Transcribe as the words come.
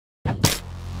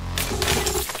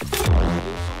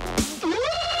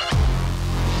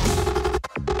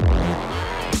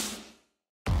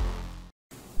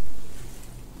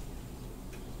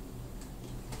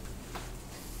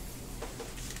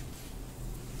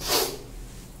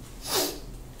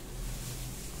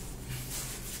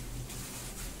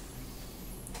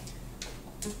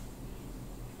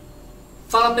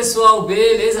Fala pessoal,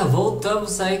 beleza?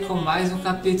 Voltamos aí com mais um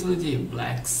capítulo de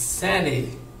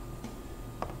Blacksad.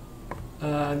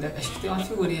 Acho que tem uma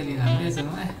figurinha ali na mesa,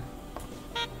 não é?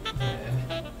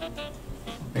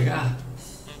 Vamos pegar?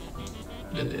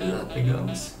 Beleza,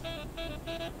 pegamos.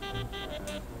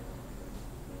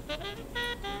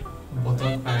 Um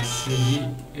botão para ser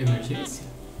de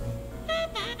emergência.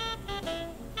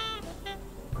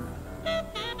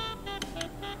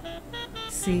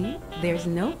 See, there's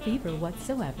no fever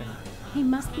whatsoever. He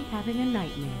must be having a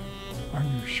nightmare. Are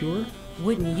you sure?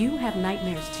 Wouldn't you have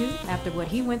nightmares too after what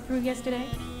he went through yesterday?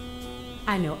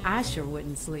 I know I sure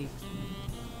wouldn't sleep.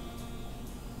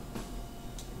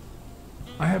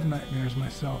 I have nightmares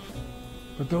myself,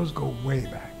 but those go way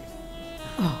back.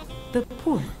 Oh, the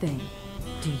poor thing.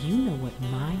 Do you know what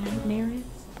my nightmare is?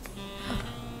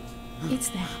 It's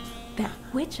that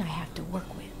witch I have to work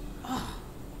with.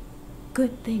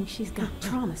 Good thing she's got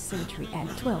trauma surgery at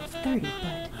 12:30,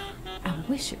 but I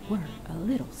wish it were a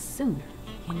little sooner,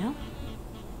 you know?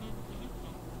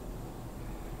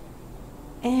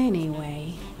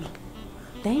 Anyway,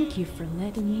 thank you for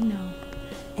letting me know,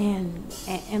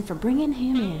 and for bringing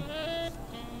him in.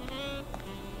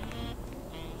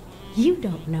 You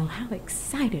don't know how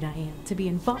excited I am to be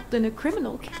involved in a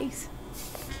criminal case.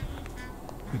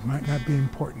 It might not be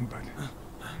important, but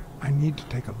I need to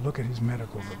take a look at his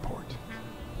medical report.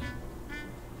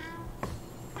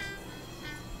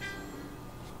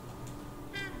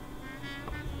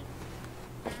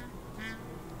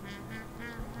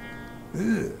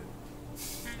 Ugh.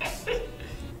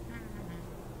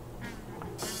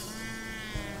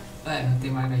 Não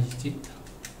tem mais nada de tinta.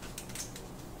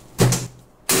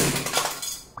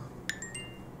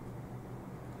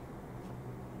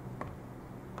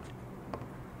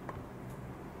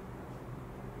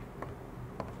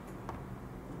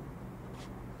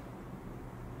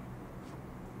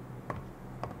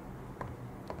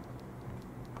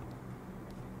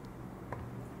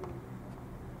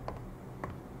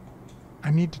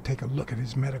 I need to take a look at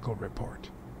his medical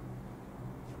report.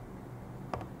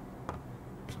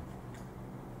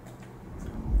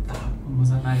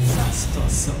 Vamos analisar a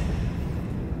situação.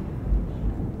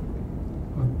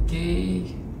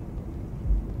 Ok.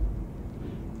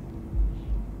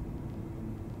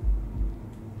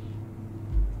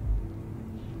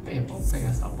 Bem, vamos pegar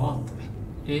essa bota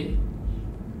e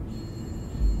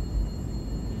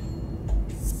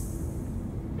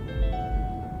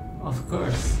of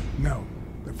course. No,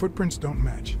 the footprints don't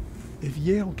match. If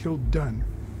Yale killed Dunn,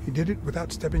 he did it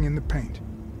without stepping in the paint,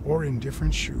 or in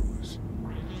different shoes.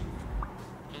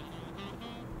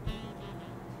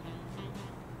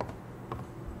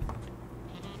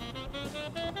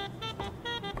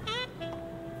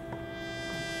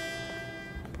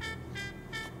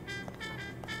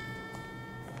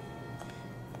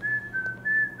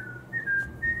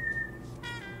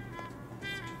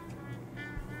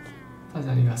 Fazer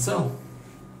a ligação.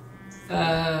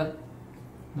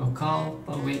 No call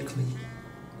weekly.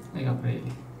 Ligar pra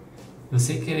ele. Eu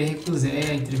sei que ele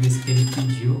recusei a entrevista que ele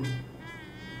pediu.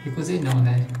 Recusei não,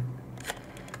 né?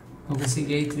 Não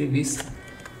consegui a entrevista.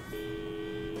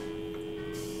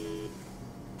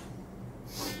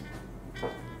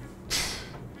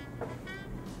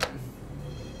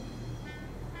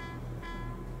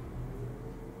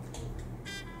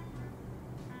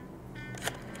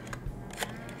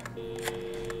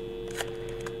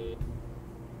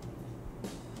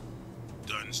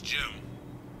 Dunn's Jim.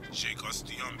 Sheikh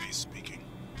Ostiombe speaking.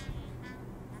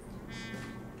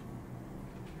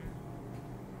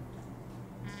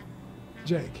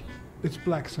 Jake, it's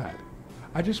Blacksad.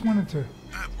 I just wanted to...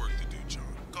 I have work to do, John.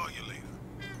 Call you later.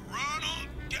 Ronald,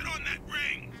 get on that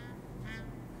ring!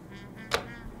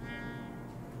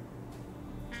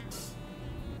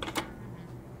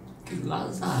 Que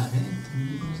lazarento,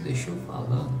 não nos deixou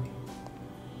falando.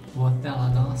 Vou até lá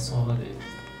dar uma sova dele.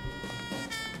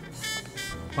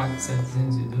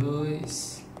 4702.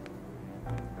 Se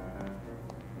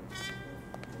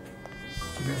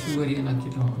tiver figurino aqui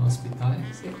no hospital,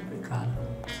 isso é complicado.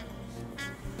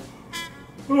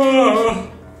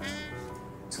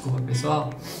 Desculpa, pessoal.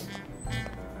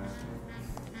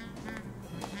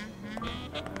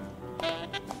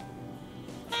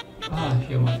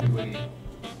 Achei uma figurinha.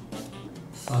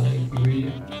 Fala aí,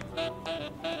 figurinha.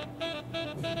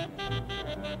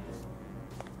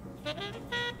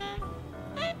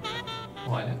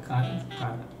 Olha, cara.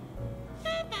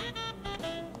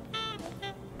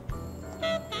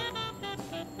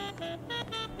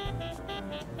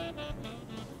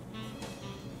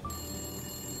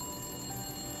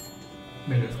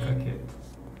 Melhor ficar quieto.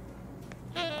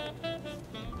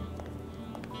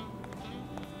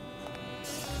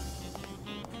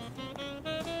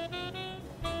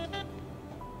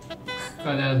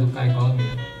 Galera do cara igual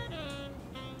mesmo.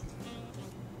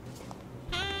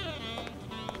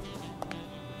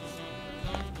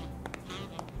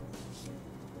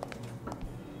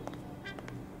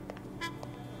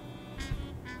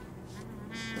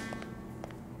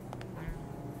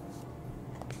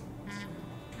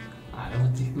 Eu vou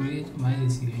ter que ler mais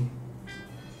esse game.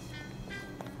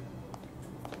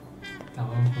 Tá,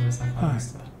 vamos começar com a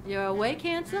história. You're awake,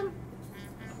 handsome?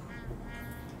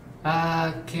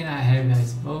 Can I have a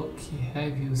smoke?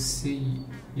 Have you seen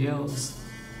Yale's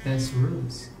best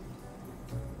rules?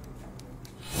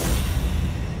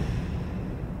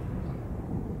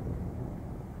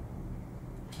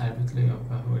 É muito legal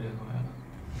ficar olhando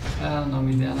ela. O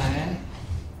nome dela é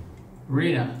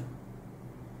Rita.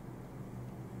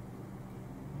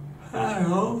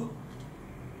 Não.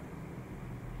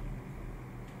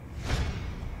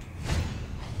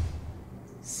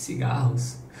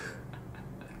 Cigarros.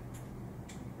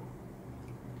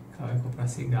 O cara vai comprar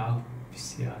cigarro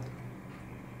viciado.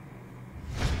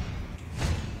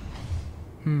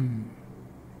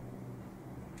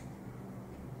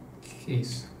 Que é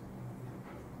isso?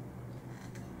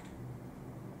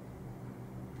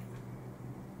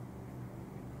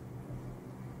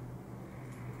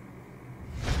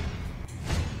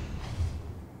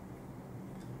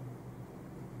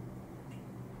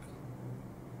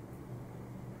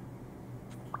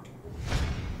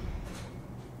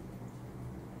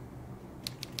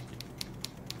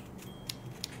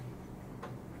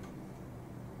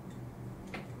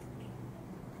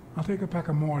 I'll take a pack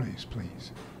of Morleys,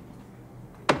 please.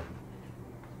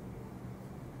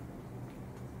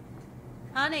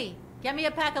 Honey, get me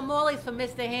a pack of Morleys for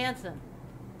Mr. Hanson.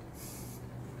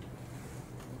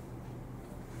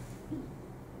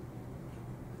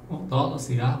 Dono,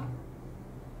 cigarro.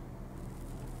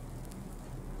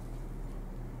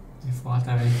 E foi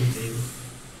através do dedo.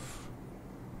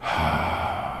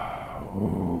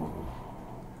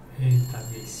 Eita,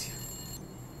 vício.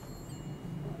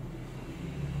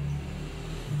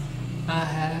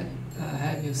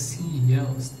 Have you seen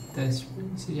Yale's test?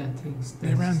 Você já tem os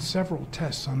They ran testes? several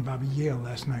tests on Bobby Yale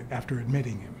last night after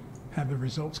admitting him. Have the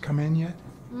results come in yet?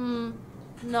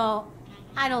 No,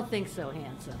 I don't think so,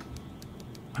 handsome.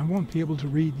 I won't be able to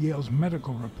read Yale's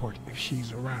medical report if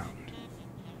she's around.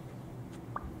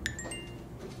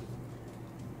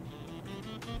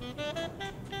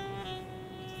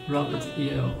 Robert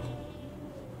Yale.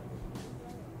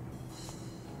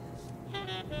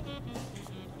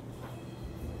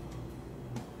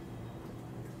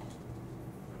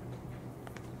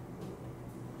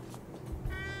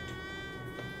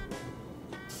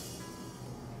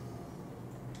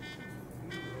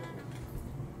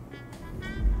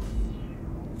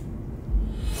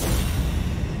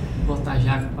 Botar a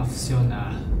jaca para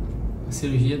funcionar. A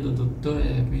cirurgia do doutor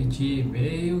é meio-dia e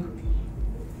meio.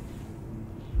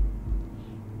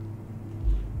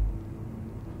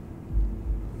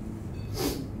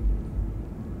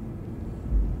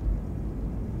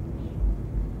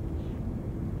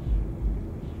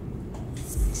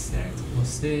 Certo,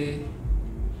 você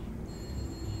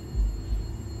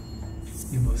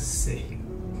e você.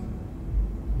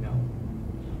 Não.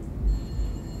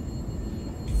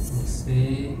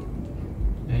 Você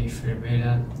e a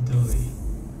enfermeira Dewey.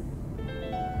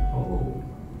 Oh.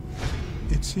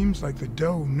 It seems like the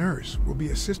Doe nurse will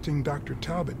be assisting Dr.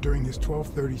 Talbot during his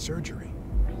 12:30 surgery.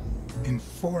 In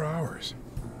 4 hours.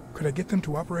 Could I get them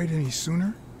to operate any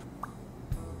sooner?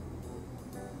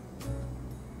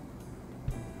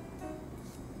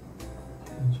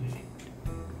 Entendi.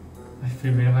 A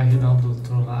enfermeira vai ajudar o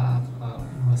doutor lá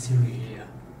numa cirurgia.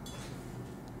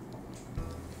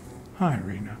 Hi,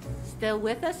 Rena. Still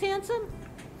with us, handsome?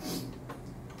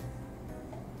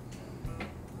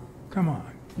 Come on.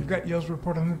 You've got Yale's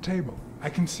report on the table. I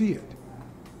can see it.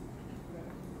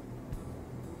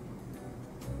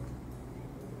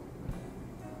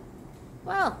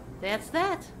 Well, that's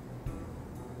that.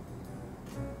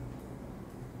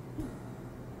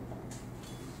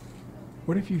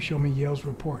 What if you show me Yale's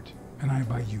report and I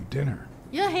buy you dinner?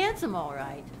 You're handsome, all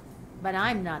right. But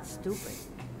I'm not stupid.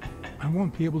 I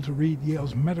won't be able to read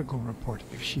Yale's medical report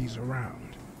if she's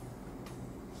around.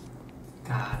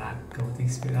 Caraca, eu vou ter que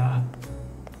esperar.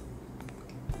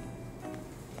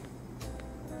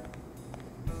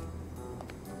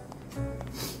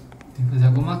 Tem que fazer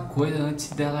alguma coisa antes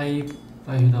dela ir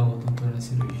pra ajudar o doutor na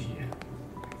cirurgia.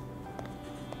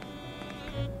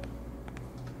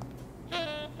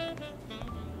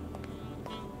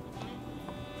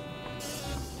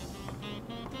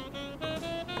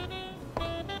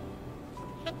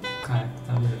 Cara, que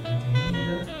tá dormindo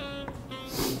ainda.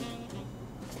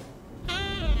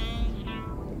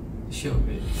 Deixa eu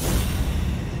ver.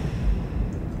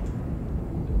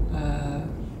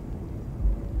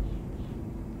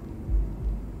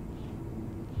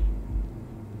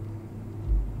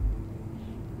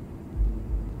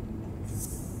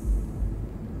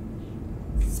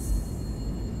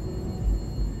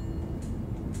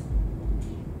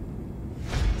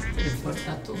 O telefone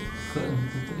tá tocando.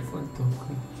 O telefone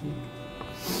tocando aqui.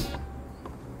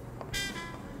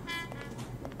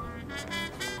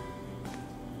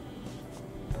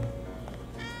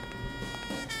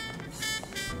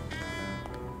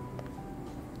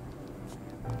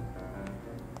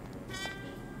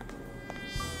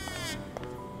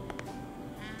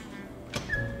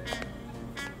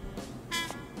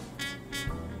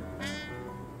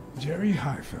 Jerry,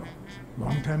 hi, Phil.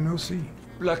 Long time no see.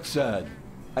 Blacksad,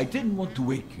 I didn't want to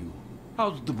wake you.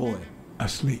 How's the boy?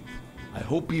 Asleep. I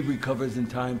hope he recovers in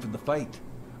time for the fight.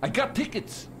 I got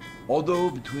tickets.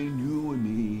 Although between you and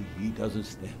me, he doesn't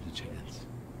stand a chance.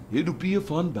 It'll be a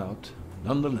fun bout,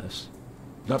 nonetheless.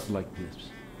 Not like this.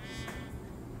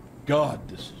 God,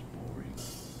 this is boring.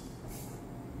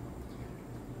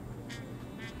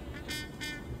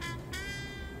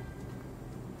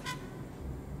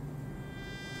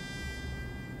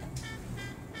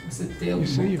 Você tem You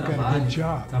say bom you've got a trabalho, good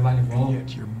job, trabalho bom. and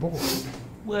yet you're bored.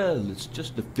 Well, it's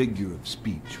just a figure of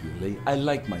speech, really. I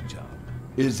like my job.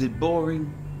 Is it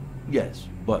boring? Yes,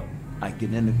 but I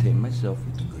can entertain myself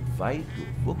with a good fight or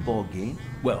a football game.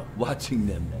 Well, watching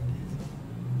them, that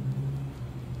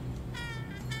is.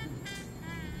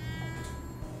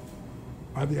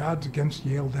 Are the odds against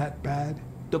Yale that bad?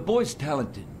 The boy's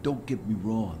talented, don't get me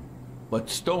wrong. But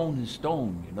stone is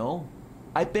stone, you know?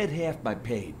 I bet half my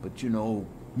pay, but you know,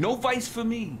 no vice for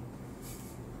me.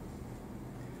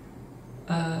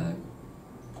 Você quer um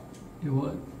You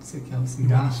want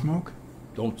cigarro? to smoke?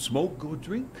 Don't smoke or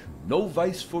drink, no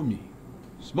vice for me.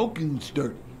 Smoking's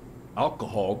dirty.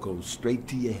 Alcohol goes straight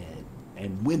to your head.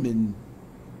 And women,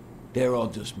 they're all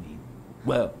just mean.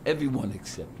 Well, everyone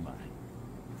except mine.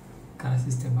 Cara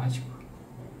sistemático.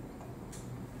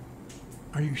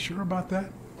 Are you sure about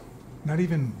that? Not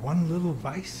even one little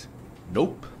vice?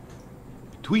 Nope.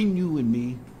 Between you and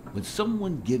me, when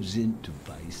someone gives in to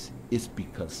vice, it's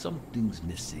because something's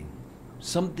missing.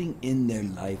 Something in their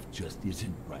life just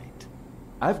isn't right.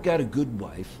 I've got a good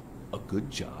wife, a good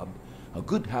job, a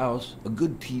good house, a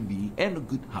good TV, and a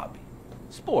good hobby.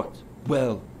 Sports.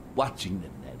 Well, watching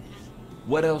them, that is.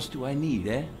 What else do I need,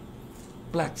 eh?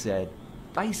 Blacksad,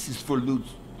 vice is for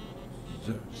losers.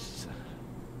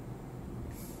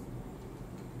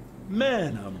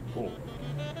 Man, I'm bored.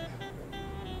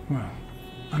 Well,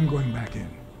 I'm going back in.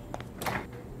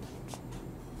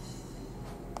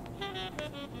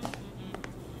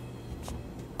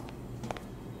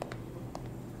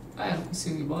 Ah, eu não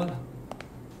consigo ir embora.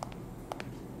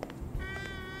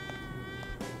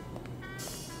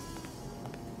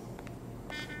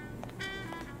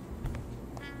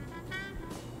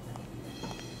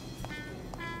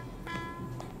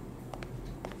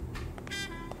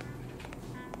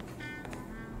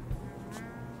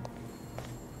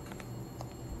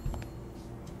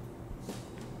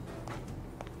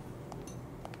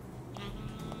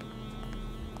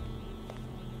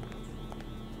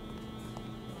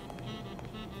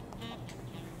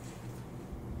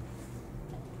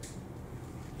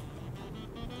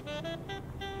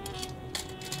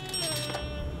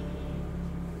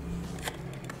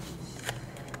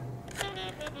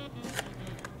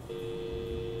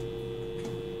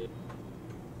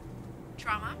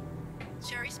 Trauma?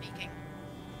 Sherry speaking.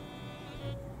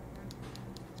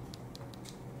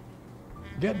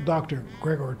 Get Dr.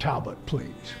 Gregor Talbot, please.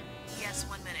 Yes,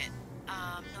 1 minute.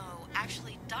 No,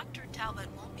 actually, Dr. Talbot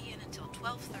won't be in until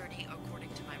 12:30 according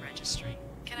to my registry.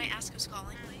 Can I ask who's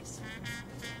calling, please?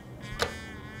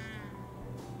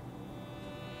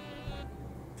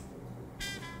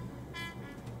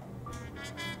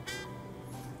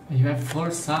 A gente vai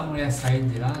forçar a mulher a sair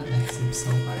de lá, da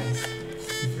recepção, parece.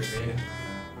 Enfermeira.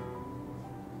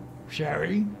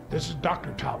 Sherry, this is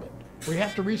Dr. Talbot. We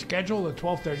have to reschedule the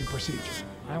 12:30 procedure.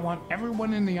 I want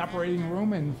everyone in the operating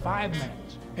room in 5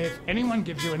 minutes. If anyone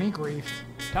gives you any grief,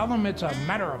 tell them it's a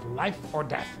matter of life or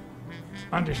death.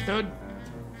 Understood?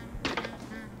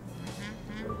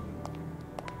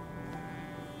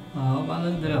 Ó, o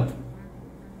malandrão.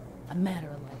 A matter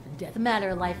of life and death. A matter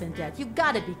of life and death. You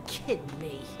gotta be kidding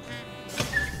me.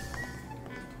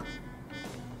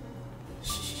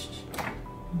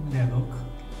 Mulher louca.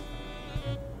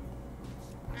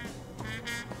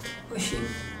 Oxi.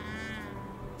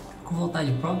 Com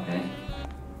vontade própria, é?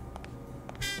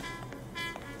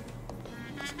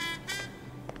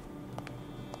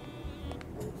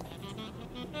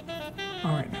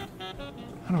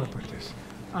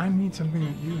 I need something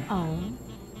that you... Oh.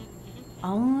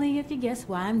 Only if you guess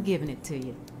why I'm giving it to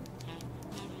you.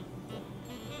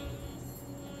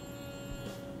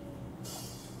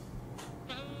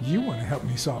 You want to help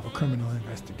me solve a criminal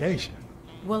investigation.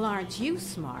 Well, aren't you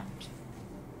smart?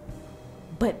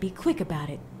 But be quick about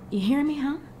it. You hear me,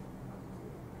 huh?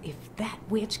 If that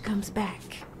witch comes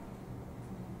back.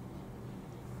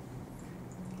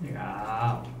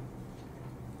 Legal.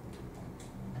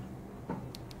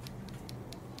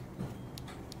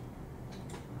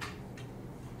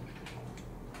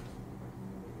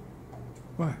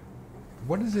 What?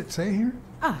 What does it say here?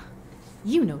 Ah,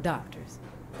 you know doctors.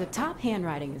 The top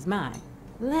handwriting is mine.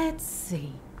 Let's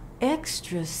see.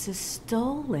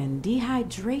 Extrasystole and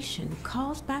dehydration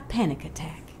caused by panic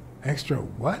attack. Extra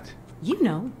what? You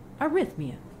know,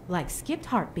 arrhythmia, like skipped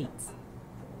heartbeats.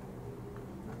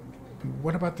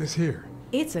 What about this here?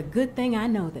 It's a good thing I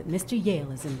know that Mr.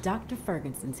 Yale is in Dr.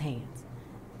 Ferguson's hands.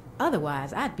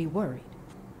 Otherwise, I'd be worried.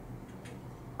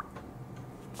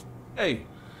 Hey,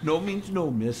 no means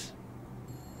no, miss.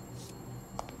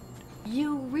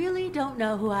 You really don't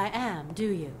know who I am, do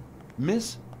you?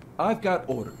 Miss, I've got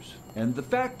orders. And the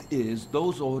fact is,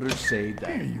 those orders say that...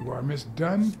 There you are, Miss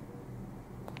Dunn.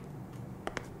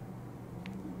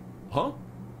 Huh?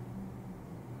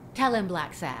 Tell him,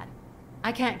 Blacksad.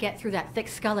 I can't get through that thick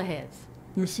skull of his.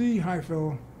 You see,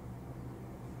 Highfill,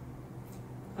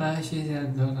 She's a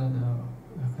dona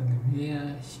da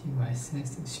academia, she my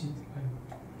sister,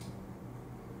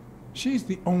 she's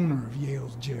the owner of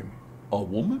Yale's gym. A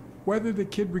woman? Whether the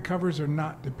kid recovers or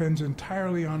not depends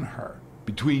entirely on her.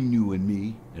 Between you and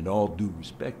me, and all due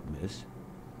respect, miss,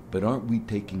 but aren't we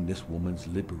taking this woman's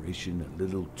liberation a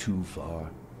little too far?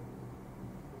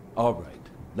 All right,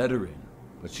 let her in,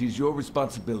 but she's your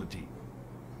responsibility.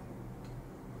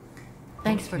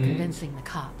 Thanks for Okay. convincing the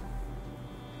cop.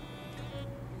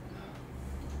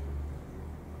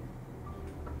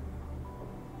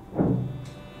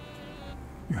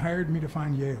 You hired me to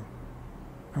find Yale.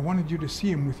 I wanted you to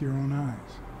see him with your own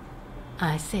eyes.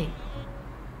 I see.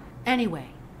 Anyway,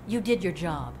 you did your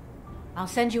job. I'll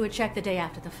send you a check the day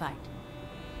after the fight.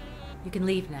 You can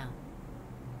leave now.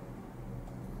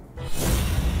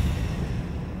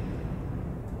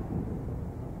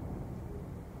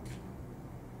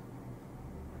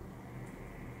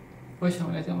 Poxa, a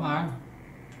mulher tem uma arma.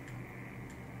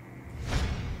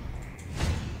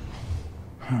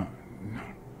 Huh, no.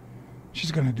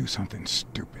 She's gonna do something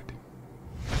stupid.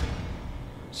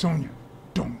 Sonia,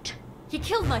 don't. He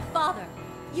killed my father.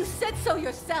 You said so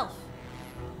yourself.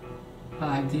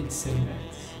 I did say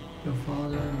that. Your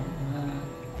father...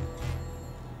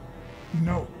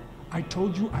 No, I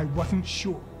told you I wasn't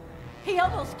sure. He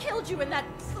almost killed you in that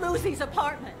floozy's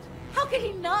apartment. How could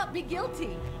he not be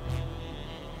guilty?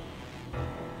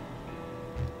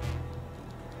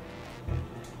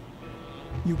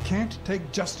 You can't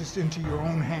take justice into your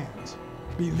own hands.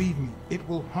 Believe me, it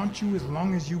will haunt you as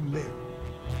long as you live.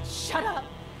 Shut up.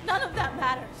 None of that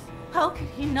matters. How could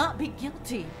he not be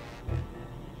guilty?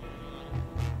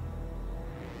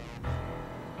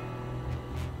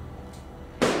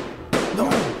 No,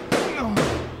 no.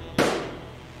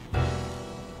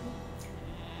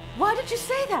 Why did you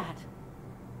say that?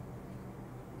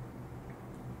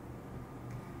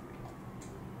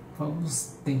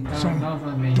 Vamos tentar Sonia,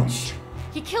 novamente. don't.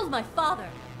 He killed my father.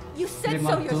 You said Ele so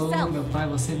matou yourself. meu pai,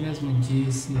 você mesmo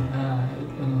disse.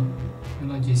 Eu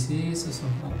não disse isso, só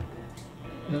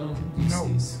eu não disse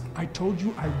No, isso. I told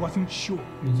you I wasn't sure.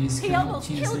 Eu disse que He eu não almost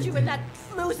tinha killed you in certeza. that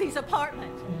floozy's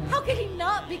apartment. How could he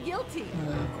not be guilty?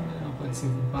 Como ele não pode ser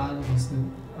culpado, você...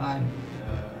 Ai,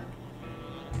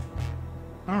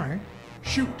 All right,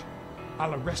 shoot.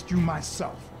 I'll arrest you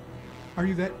myself. Are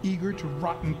you that eager to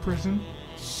rot in prison?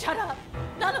 Shut up.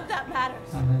 None of that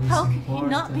matters. nada disso How could he importa.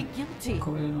 not be guilty?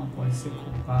 Como ele não pode ser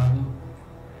culpado.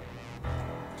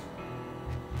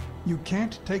 You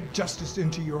can't take justice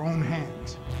into your own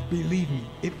hands. Believe me,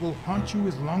 it will haunt you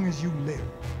as long as you live.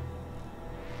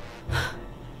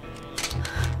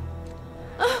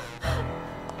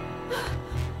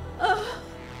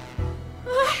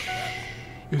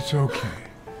 It's okay.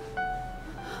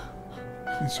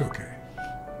 It's okay.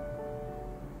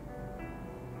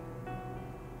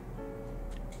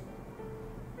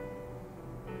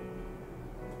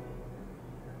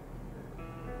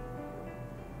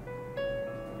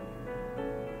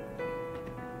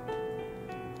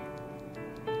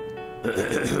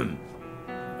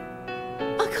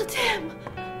 Uncle Tim!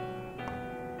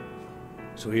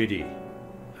 Sweetie,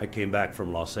 I came back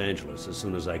from Los Angeles as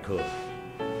soon as I could.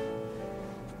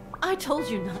 I told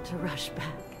you not to rush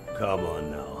back. Come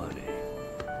on now, honey.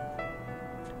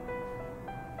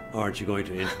 Aren't you going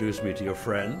to introduce me to your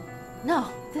friend? No,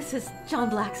 this is John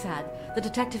Blacksad, the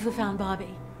detective who found Bobby.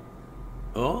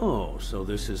 Oh, so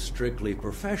this is strictly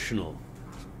professional.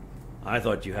 I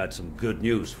thought you had some good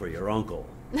news for your uncle.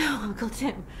 No, Uncle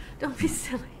Tim, don't be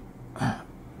silly.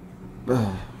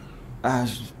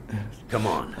 Come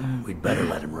on, we'd better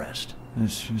let him rest.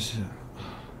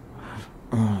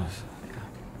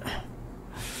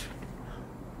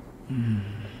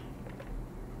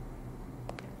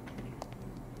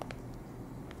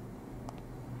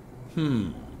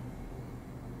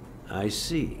 I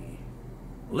see.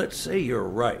 Let's say you're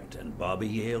right and Bobby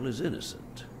Yale is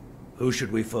innocent. Who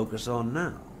should we focus on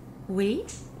now? We?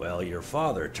 Well, your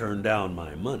father turned down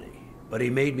my money, but he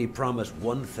made me promise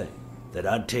one thing, that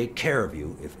I'd take care of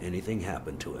you if anything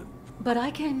happened to him. But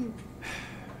I can...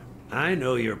 I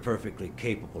know you're perfectly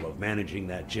capable of managing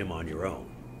that gym on your own,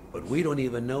 but we don't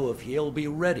even know if he'll be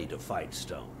ready to fight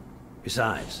Stone.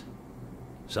 Besides,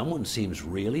 someone seems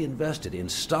really invested in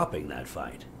stopping that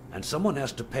fight, and someone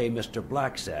has to pay Mr.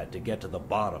 Blacksad to get to the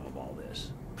bottom of all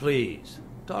this. Please,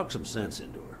 talk some sense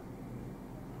into her.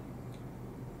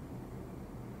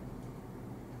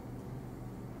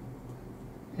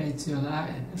 It's your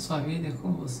life. Sua vida é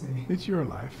com você. It's your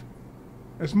life.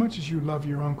 As much as you love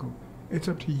your uncle, it's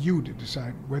up to you to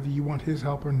decide whether you want his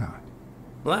help or not.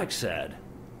 Blacksad,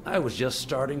 I was just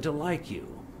starting to like you.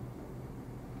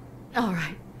 All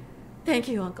right. Thank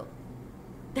you, Uncle.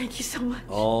 Thank you so much.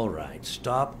 All right,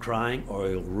 stop crying or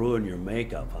you'll ruin your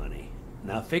makeup, honey.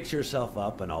 Now fix yourself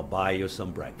up and I'll buy you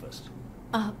some breakfast.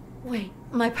 Wait,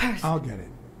 my purse. I'll get it.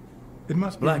 It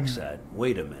must be... Blacksad,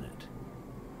 wait a minute.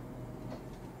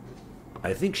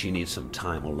 I think she needs some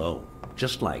time alone,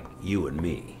 just like you and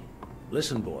me.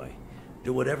 Listen, boy,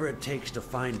 do whatever it takes to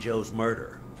find Joe's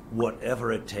murder.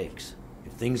 Whatever it takes.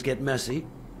 If things get messy,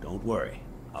 don't worry.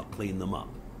 I'll clean them up.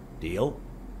 Deal?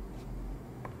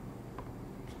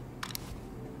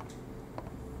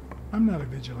 I'm not a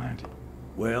vigilante.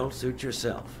 Well, suit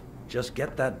yourself. Just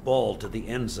get that ball to the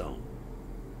end zone.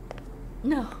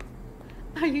 No.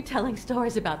 Are you telling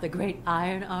stories about the great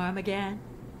iron arm again?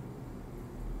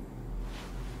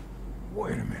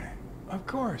 Wait a minute. Of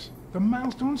course. The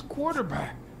Milestones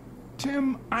quarterback.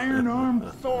 Tim Iron Arm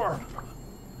Thorpe.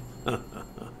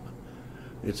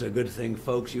 It's a good thing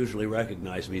folks usually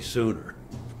recognize me sooner.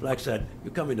 Blacksad,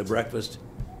 you coming to breakfast?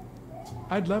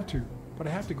 I'd love to, but I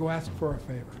have to go ask for a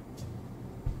favor.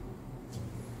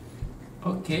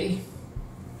 Ok.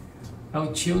 O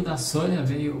tio da Sonia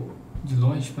veio de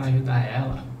longe para ajudar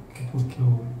ela, porque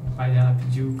o pai dela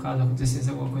pediu caso acontecesse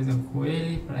alguma coisa com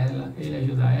ele, para ele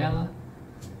ajudar ela.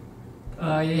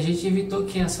 E a gente evitou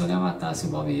que a Sonia matasse o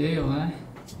Bobby Yale, né?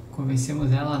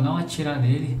 Convencemos ela a não atirar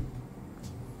nele.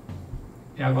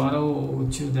 E agora o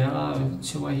tio dela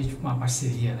chamou a gente para uma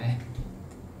parceria, né?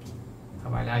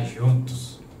 Trabalhar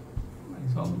juntos.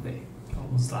 Mas vamos ver,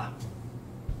 vamos lá.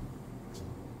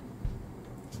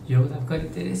 O jogo tá ficando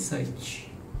interessante.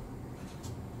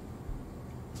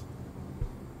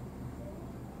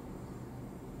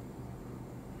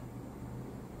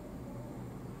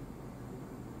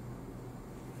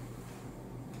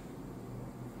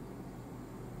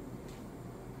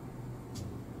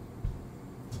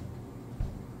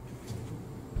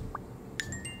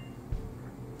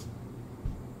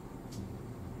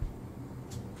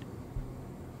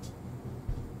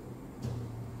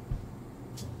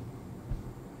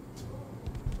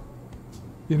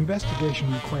 The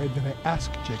investigation required that I ask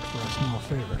Jake for a small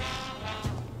favor.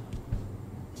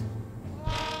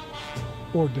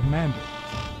 Or demand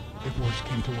it, if worse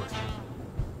came to worse.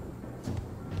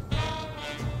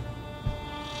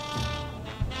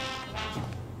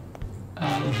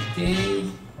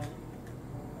 Ok.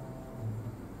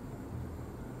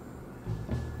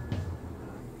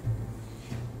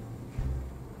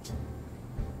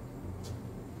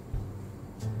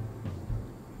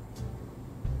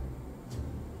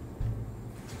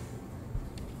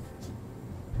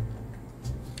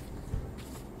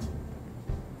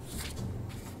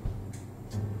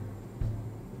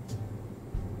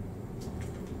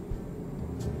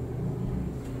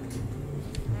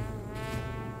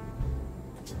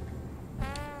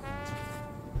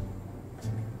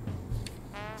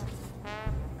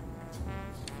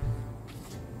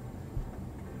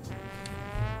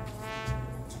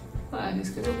 Ah, ele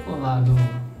escreveu colado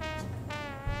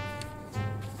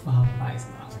o rapaz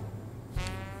lá.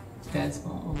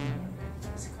 Desmond,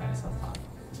 esse cara é safado.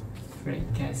 Frank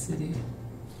Cassidy.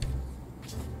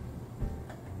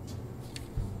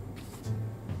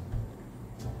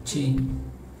 Tim.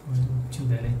 O tio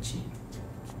dela é Tim.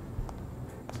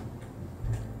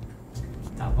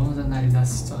 Tá, vamos analisar a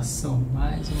situação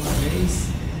mais uma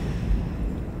vez.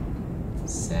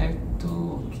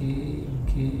 certo,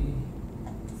 ok.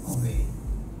 Vamos ver.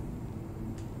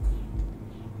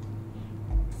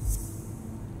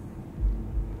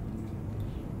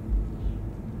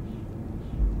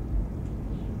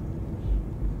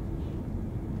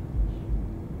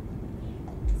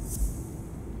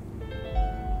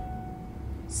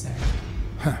 Certo.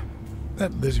 Huh.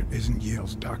 That lizard isn't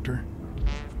Yale's doctor.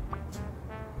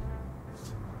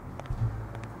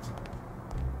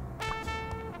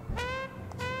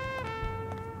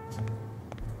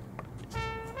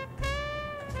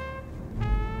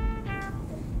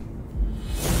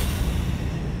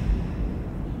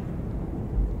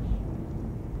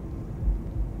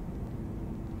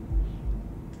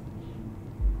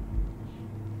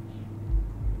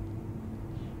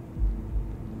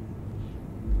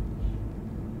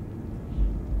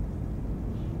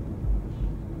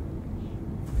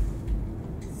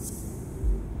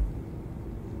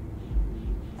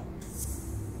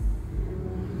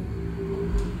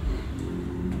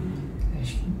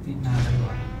 Acho que não tem nada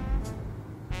agora.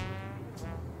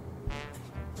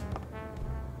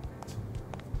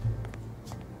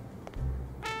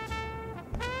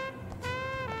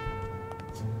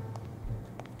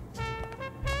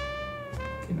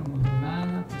 Aqui não mudou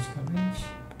nada praticamente.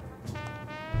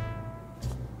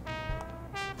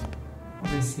 Vamos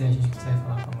ver se a gente consegue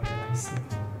falar com a mulher lá em cima.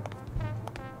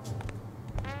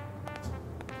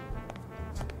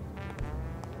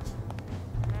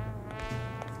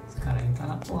 Esse cara aí tá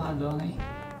na porradona, hein?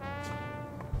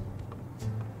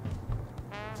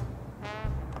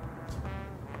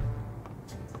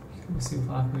 Acho que eu consigo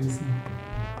falar com ele assim.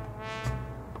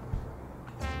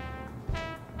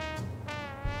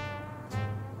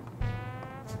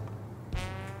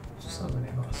 Deixa eu só ver o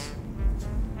negócio.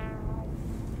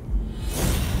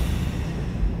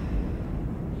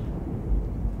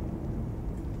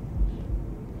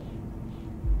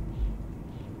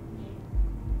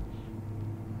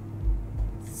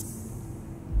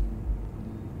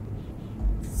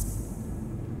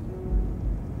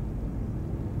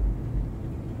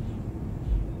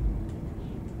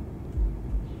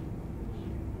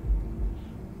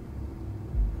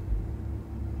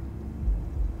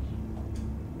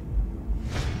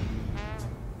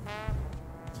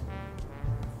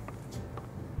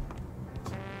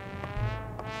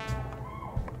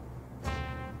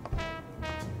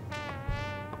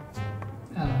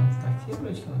 Ela não tá aqui, pra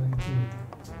onde que ela vai aqui?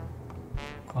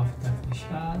 O cofre tá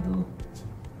fechado.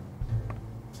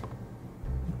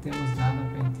 Não temos nada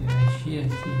para interagir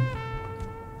aqui.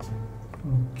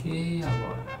 Ok,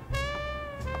 agora.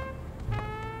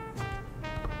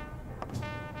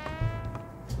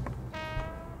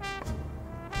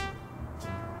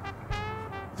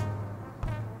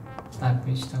 Tá, a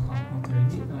gente tá com a conta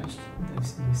ali, eu acho que deve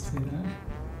ser besteira, né?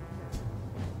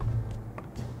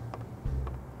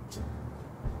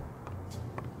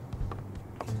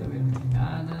 Aqui também não tem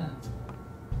nada.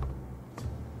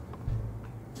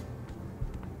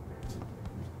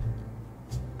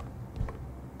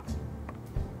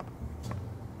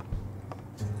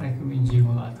 Será que o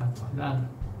mendigo lá tá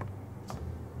acordado?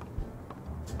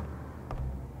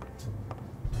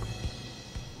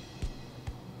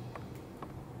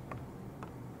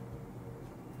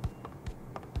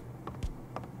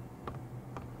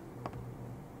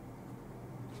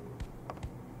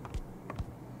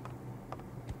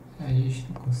 A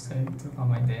gente não consegue trocar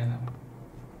uma ideia, não.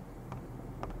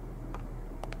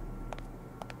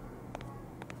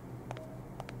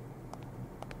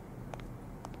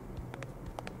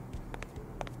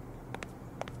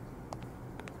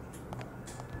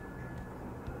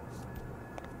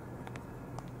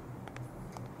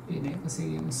 E nem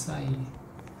conseguimos sair.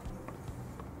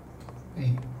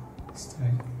 Bem,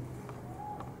 estranho.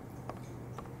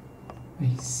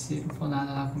 Bem, se não for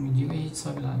nada lá com o mendigo, a gente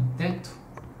sobe lá no teto.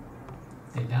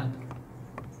 Telhado.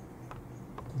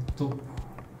 Do topo.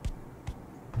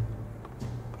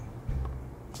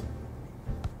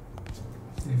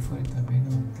 O telefone também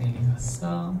não tem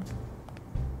ligação.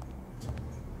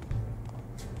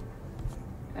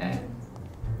 É,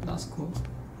 lascou.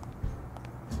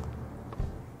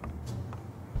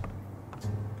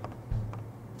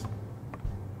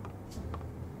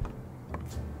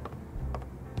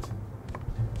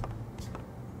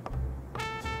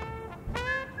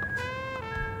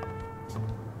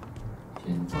 A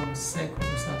gente não consegue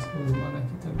conversar com os humanos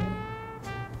aqui também.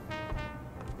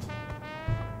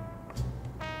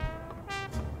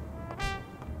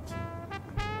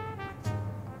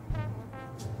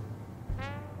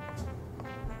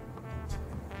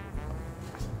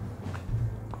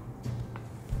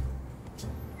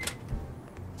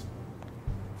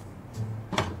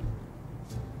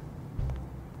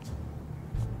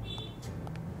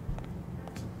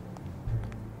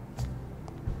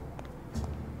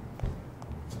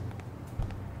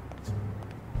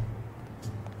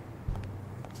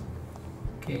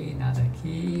 Ok, nada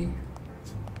aqui.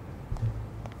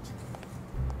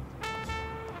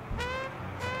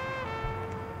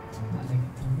 Nada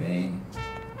aqui também.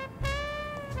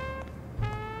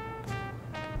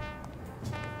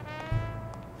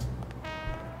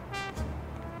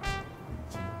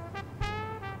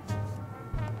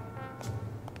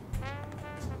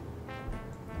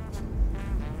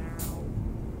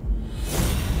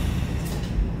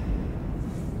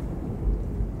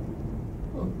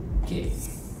 Ok.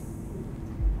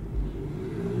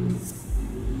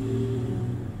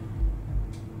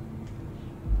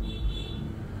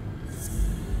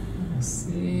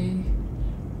 Você e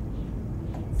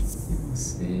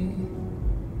você.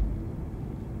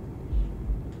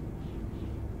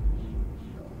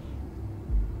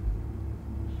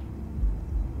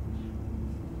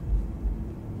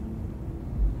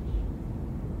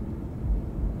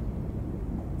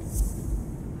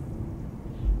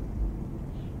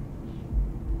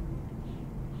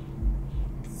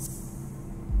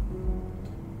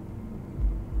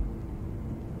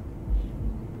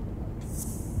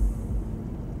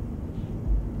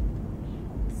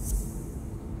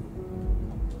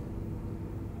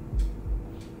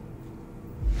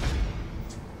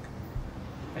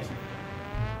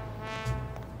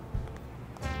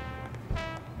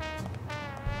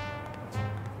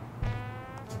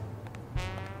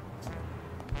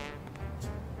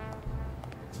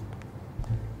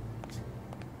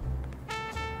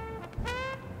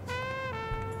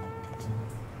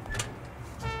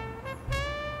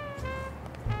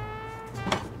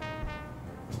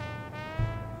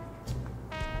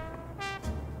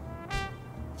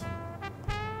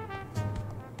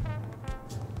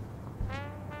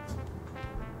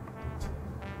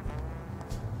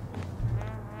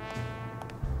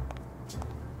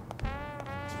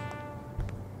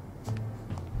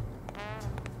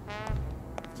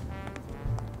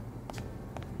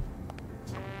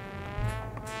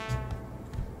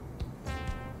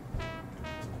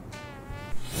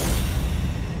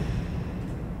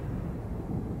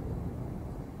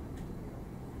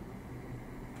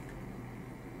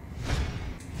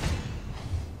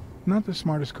 Not the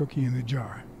smartest cookie in the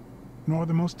jar, nor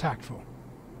the most tactful.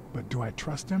 But do I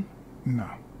trust him? No.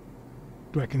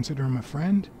 Do I consider him a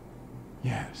friend?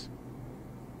 Yes.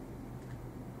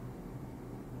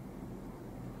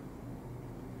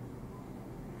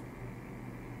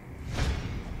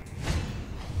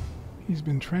 He's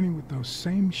been training with those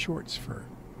same shorts for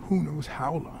who knows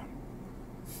how long.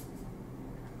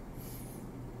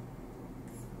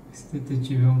 Esse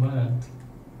detetive é barato.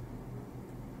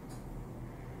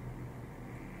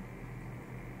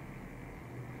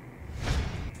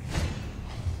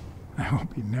 I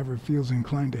hope he never feels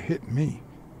inclined to hit me.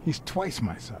 He's twice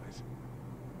my size.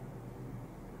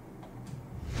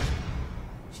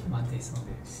 Chama a atenção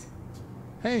deles.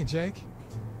 Hey, Jake.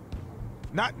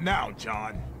 Not now,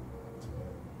 John.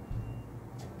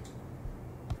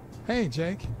 Hey,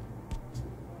 Jake.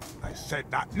 I said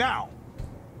not now.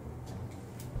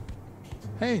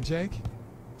 Hey, Jake.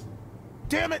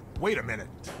 Damn it! Wait a minute.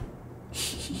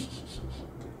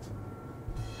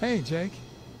 Hey, Jake.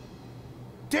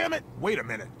 Damn it! Wait a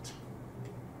minute.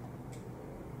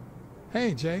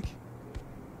 Hey, Jake.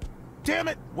 Damn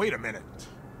it! Wait a minute.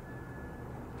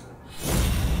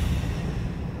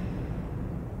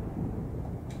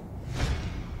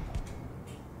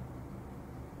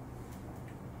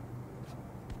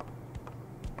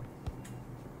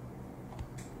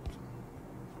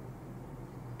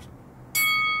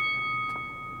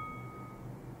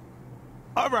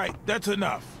 All right, that's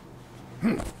enough.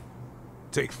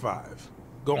 Take 5.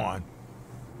 Go on.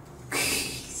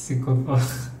 Ficou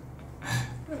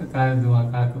a cara do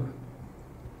macaco.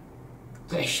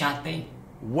 Tu é chato, hein?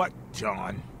 What,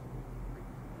 John?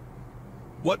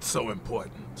 What's so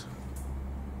important?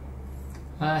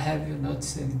 Have you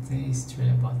noticed anything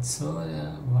strange about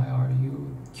Sonia? Why are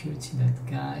you cutting that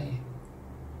guy?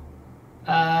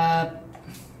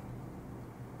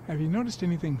 Have you noticed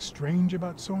anything strange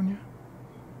about Sonia?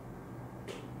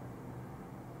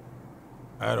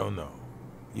 I don't know.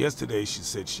 Yesterday she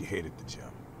said she hated the gym.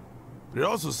 But it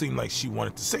also seemed like she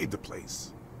wanted to save the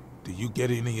place. Do you get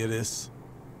any of this?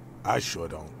 I sure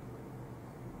don't.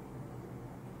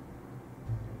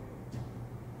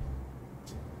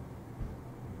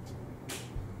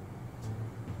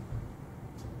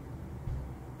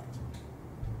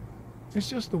 It's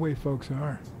just the way folks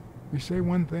are. We say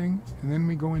one thing, and then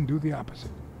we go and do the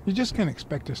opposite. You just can't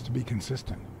expect us to be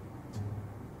consistent.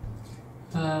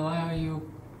 Why are you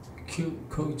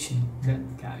coaching that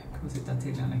guy? Você tá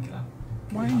treinando aquela.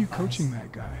 Why are you coaching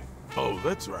that guy? Oh,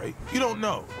 that's right. You don't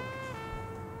know.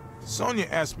 Sonia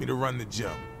asked me to run the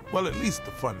gym. Well, at least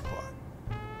the fun part.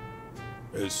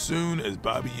 As soon as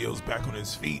Bobby Yale's back on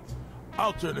his feet,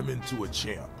 I'll turn him into a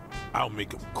champ. I'll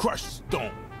make him crush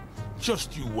stone.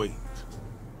 Just you wait.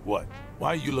 What? Why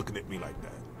are you looking at me like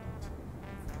that?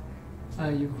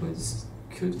 You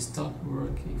could stop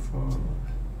working for...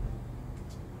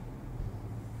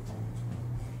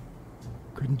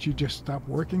 Couldn't you just stop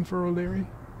working for O'Leary?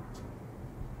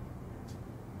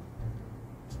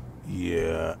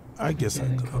 Yeah, I guess I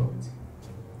could.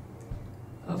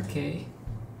 Okay.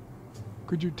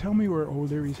 Could you tell me where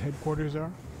O'Leary's headquarters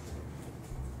are?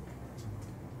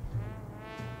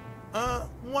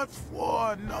 What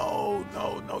for? No.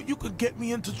 You could get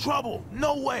me into trouble.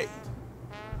 No way.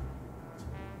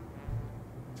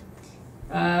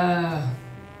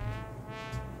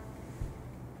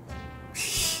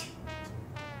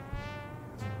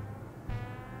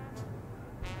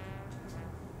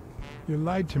 You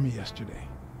lied to me yesterday.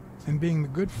 And being the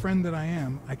good friend that I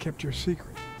am, I kept your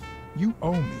secret. You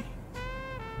owe me.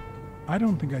 I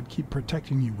don't think I'd keep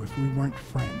protecting you if we weren't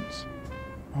friends.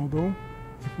 Although,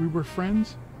 if we were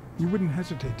friends, you wouldn't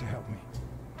hesitate to help me.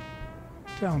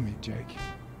 Tell me, Jake,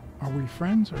 are we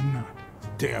friends or not?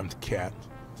 Damned cat.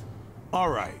 All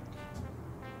right.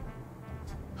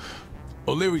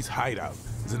 O'Leary's hideout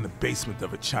is in the basement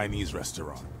of a Chinese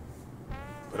restaurant.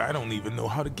 But I don't even know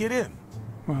how to get in.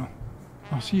 Well,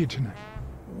 I'll see you tonight.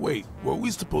 Wait, were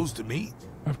we supposed to meet?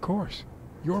 Of course.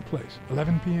 Your place,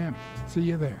 11 p.m. See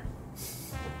you there.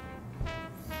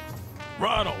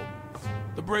 Ronald,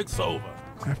 the break's over.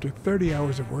 After 30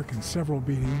 hours of work and several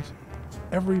beatings,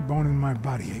 every bone in my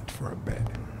body ached for a bed.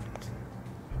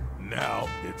 Now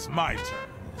it's my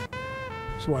turn.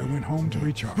 So I went home to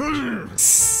recharge.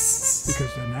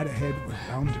 Because the night ahead was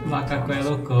bound to be Macaco é promising.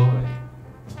 loucão, velho.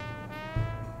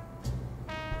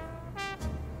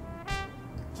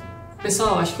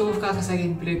 Pessoal, acho que eu vou ficar com essa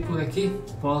gameplay por aqui.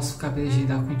 Posso ficar de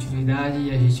dar continuidade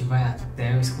e a gente vai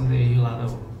até o esconderijo lá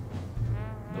do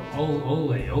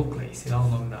Oakley, sei lá o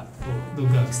nome do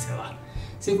gangster lá.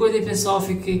 Se cuidem, pessoal,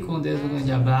 fiquem com Deus, um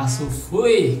grande abraço,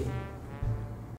 fui!